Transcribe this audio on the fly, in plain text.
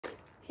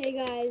Hey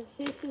guys,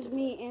 this is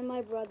me and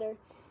my brother,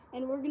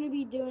 and we're gonna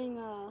be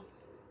doing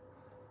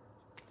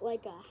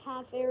like a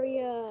half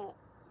area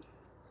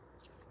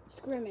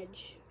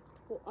scrimmage,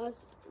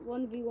 us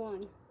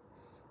 1v1.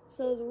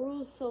 So the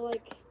rules, so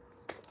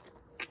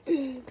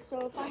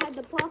if I had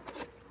the puck,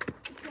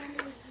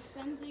 Sander was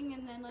defending,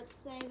 and then let's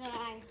say that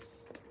I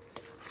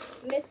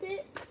miss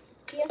it,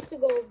 he has to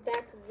go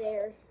back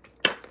there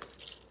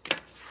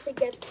to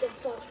get the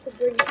puck to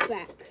bring it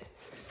back.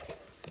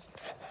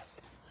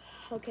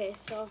 Okay,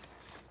 so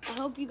I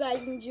hope you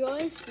guys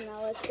enjoy. So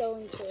now let's go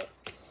into it.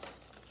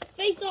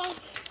 Face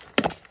off!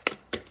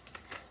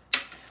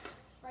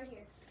 Right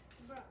here.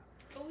 Bro.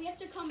 But we have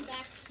to come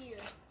back here.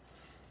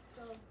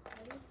 So,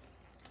 ready?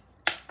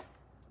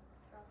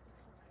 Drop the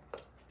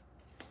puck.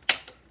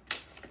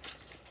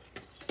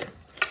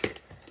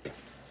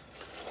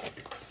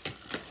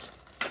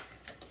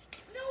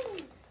 No!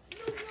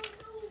 No, no,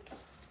 no!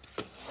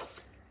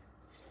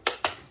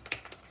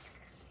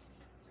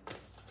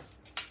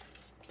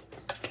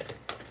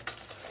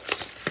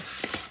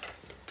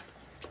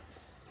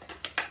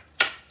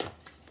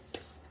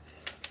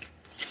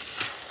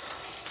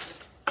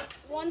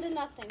 One to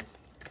nothing.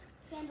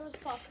 Sander's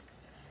puck.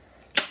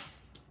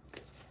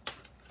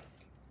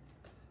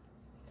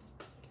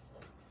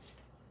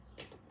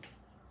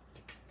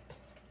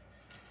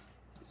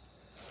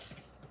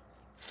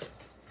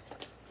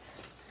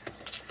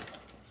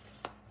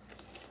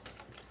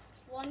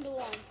 One to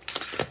one.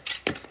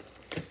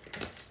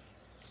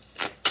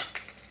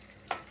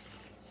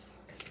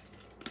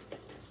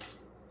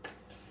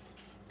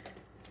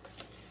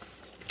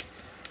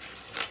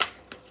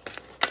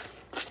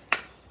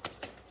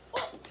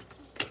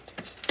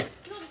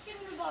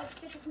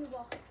 Just get this new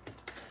ball. No,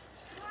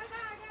 I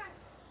got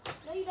it.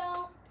 No, you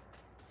don't.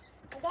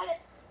 I got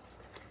it.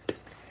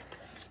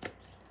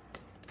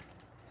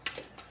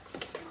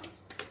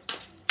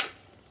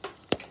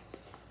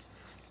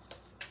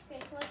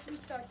 Okay, so let's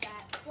restart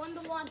that. 1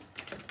 to 1.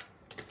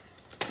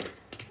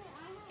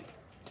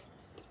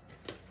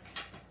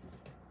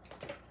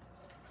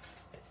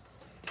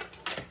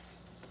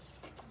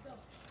 Go.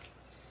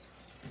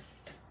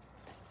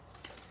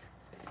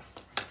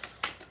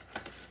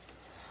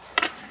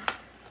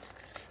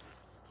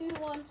 2 to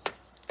 1.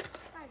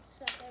 I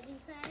suck at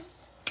defense.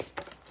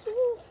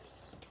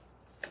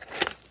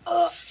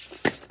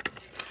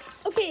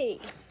 Okay.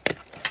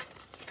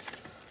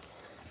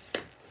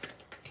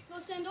 Go,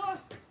 Sandor.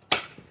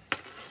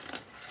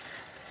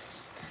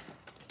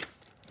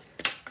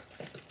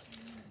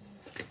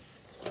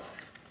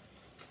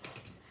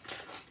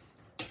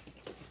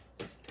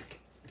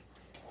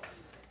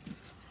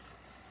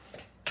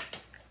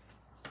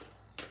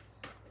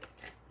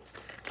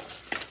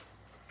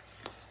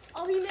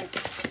 Oh, he missed.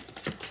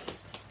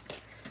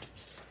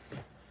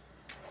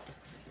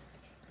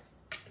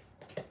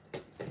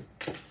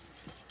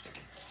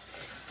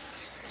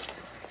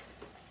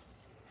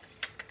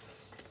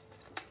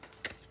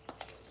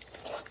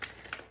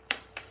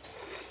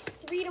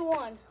 Three to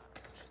 1.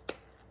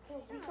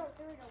 Okay, we start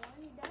 3 to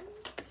 1. You done?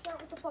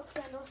 Start with the puck,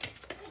 Sandor.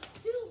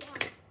 It's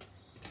 2-1.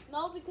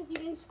 No, because you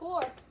didn't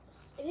score.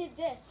 It hit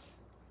this.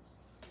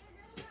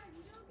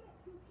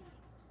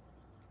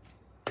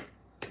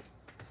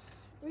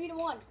 3 to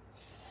 1.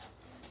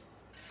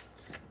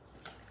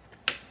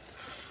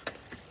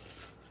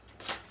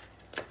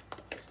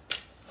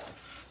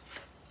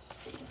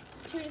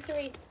 2 to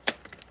 3.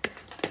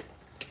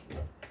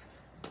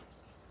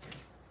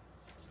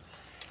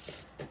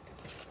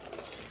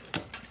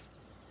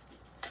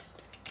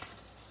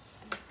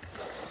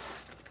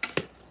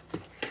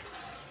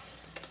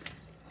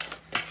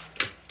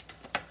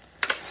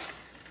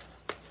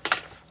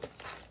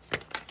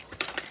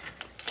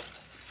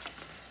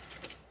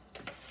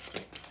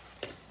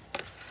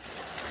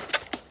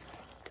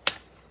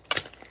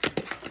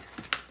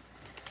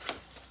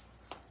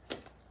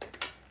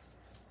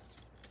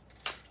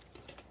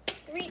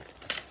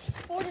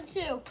 4 to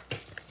 2.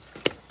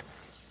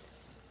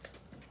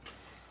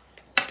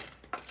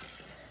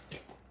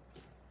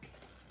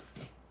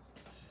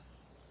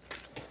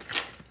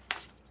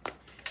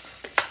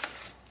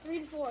 Three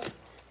to 4.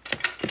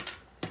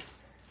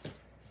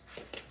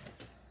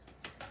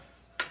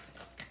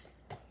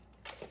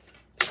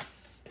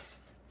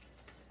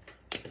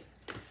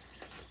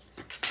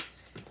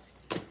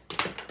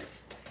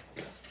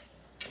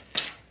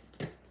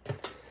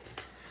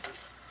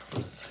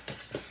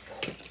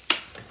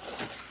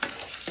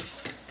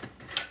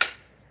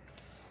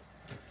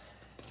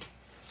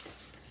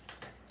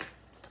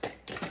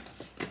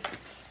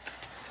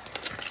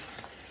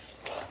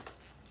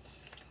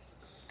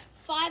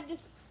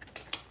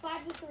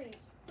 5 to 3.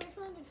 First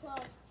one to 12.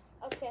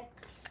 Okay.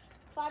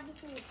 5 to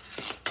 3.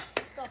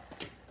 Go.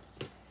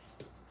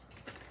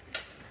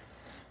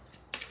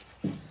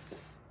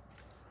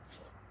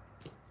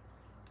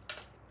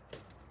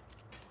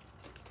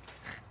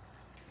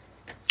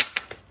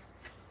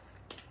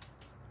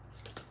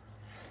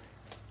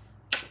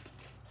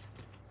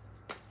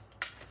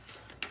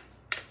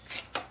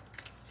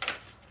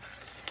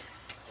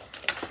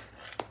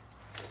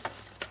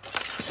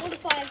 Four to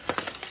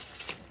 5.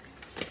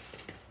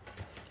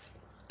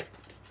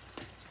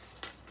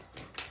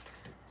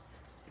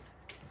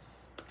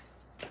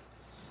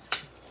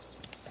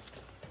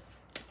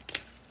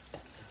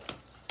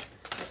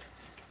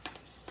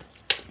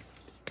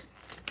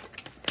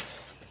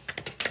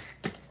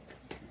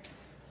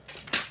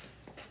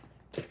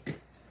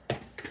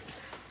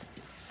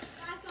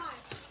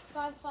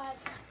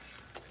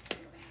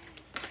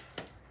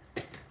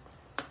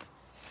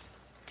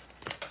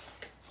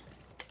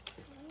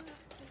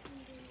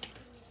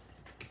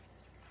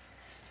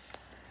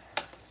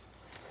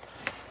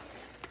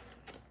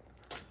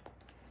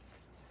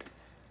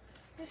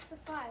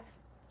 6-5.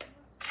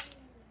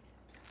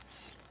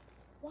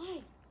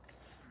 Why?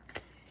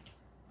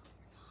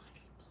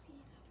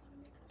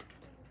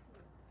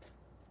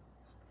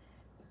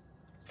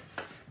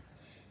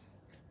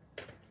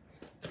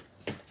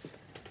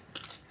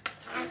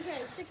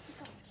 Okay,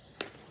 6-5.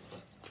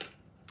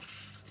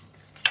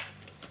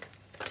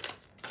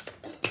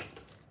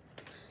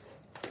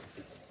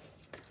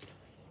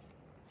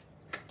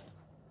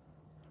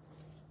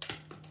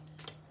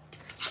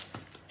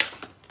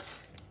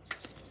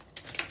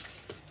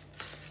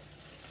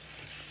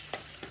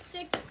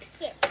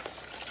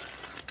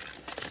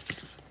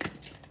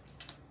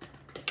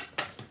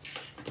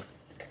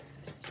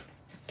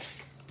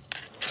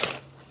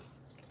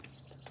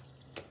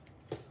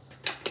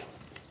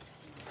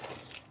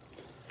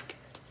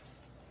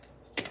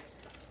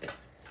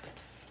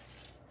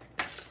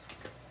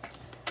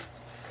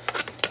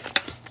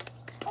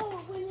 Oh,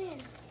 it went in.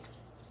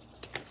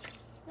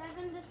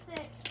 7-6.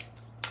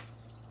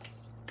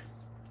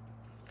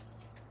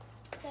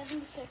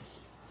 7-6.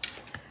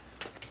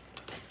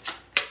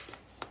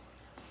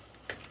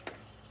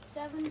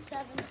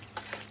 7-7.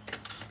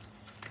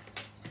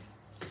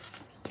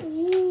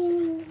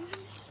 Ooh.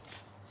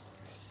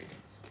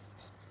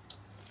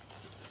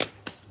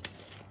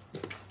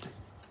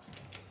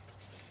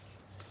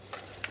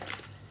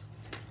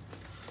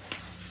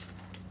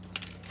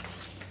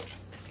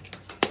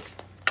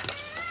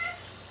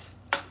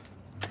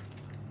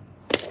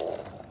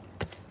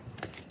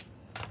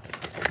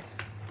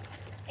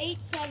 Eight,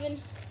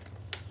 7.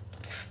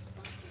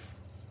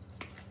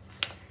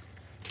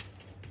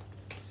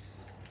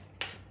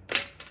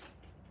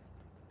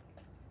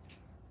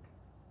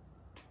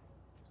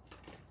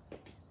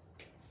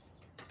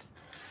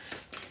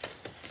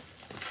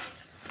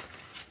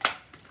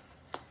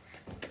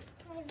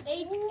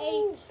 Eight,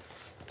 8.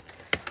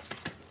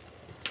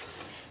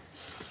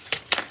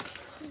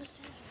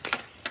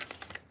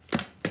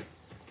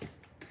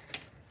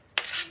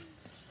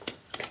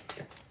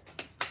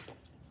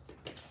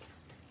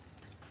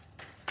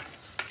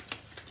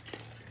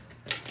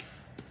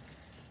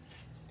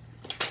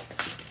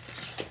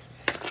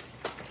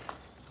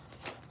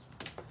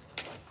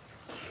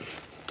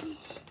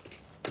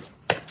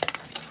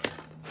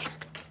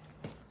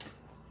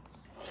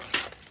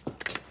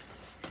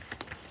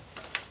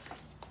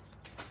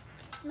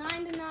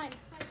 Nine to 9.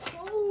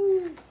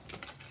 Oh.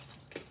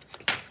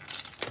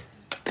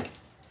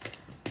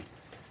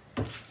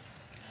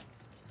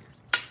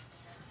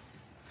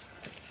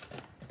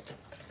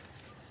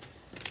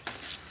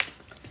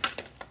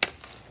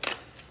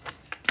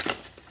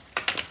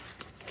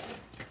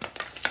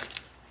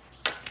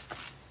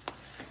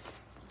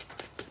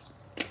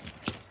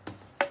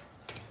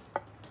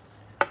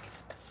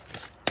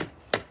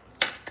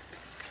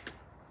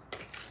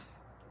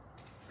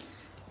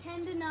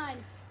 Ten to 9.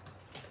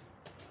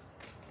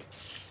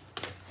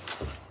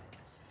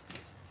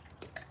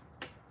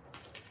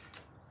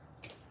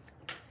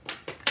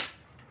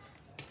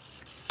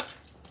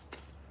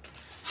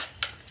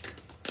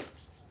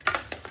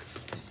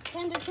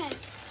 Ten to 10.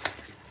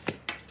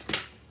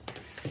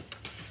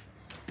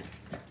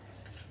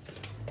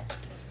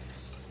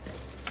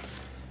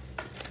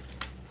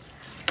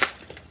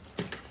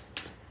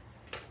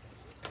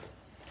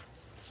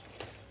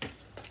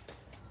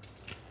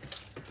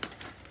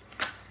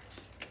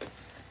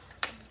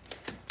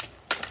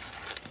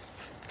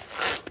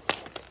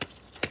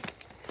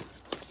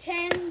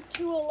 Ten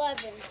to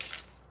 11.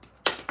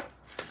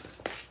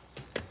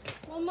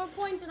 One more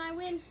point and I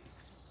win.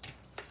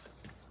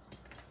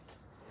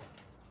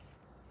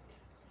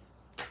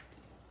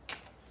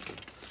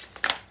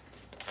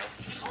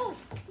 Oh,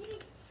 he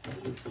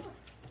scored.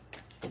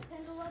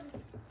 10 to 11.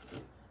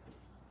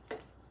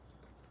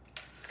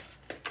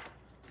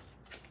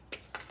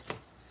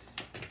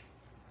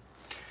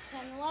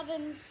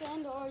 10-11,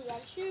 Sandor, you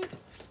gotta shoot.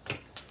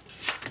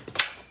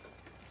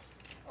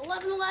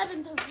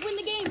 11-11 to win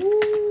the game.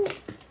 Woo!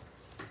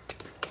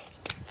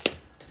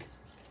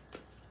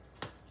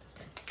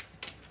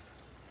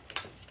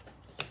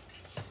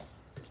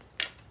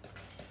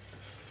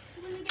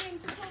 To win the game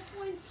for 12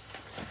 points.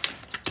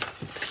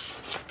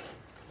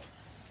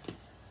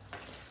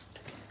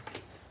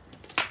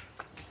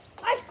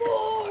 I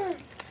scored!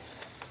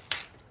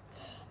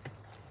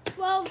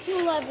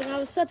 12-11. That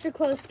was such a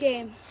close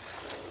game.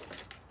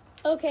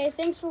 Okay,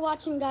 thanks for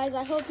watching, guys.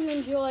 I hope you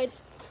enjoyed.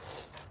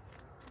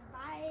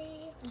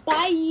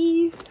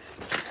 Bye.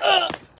 Bye.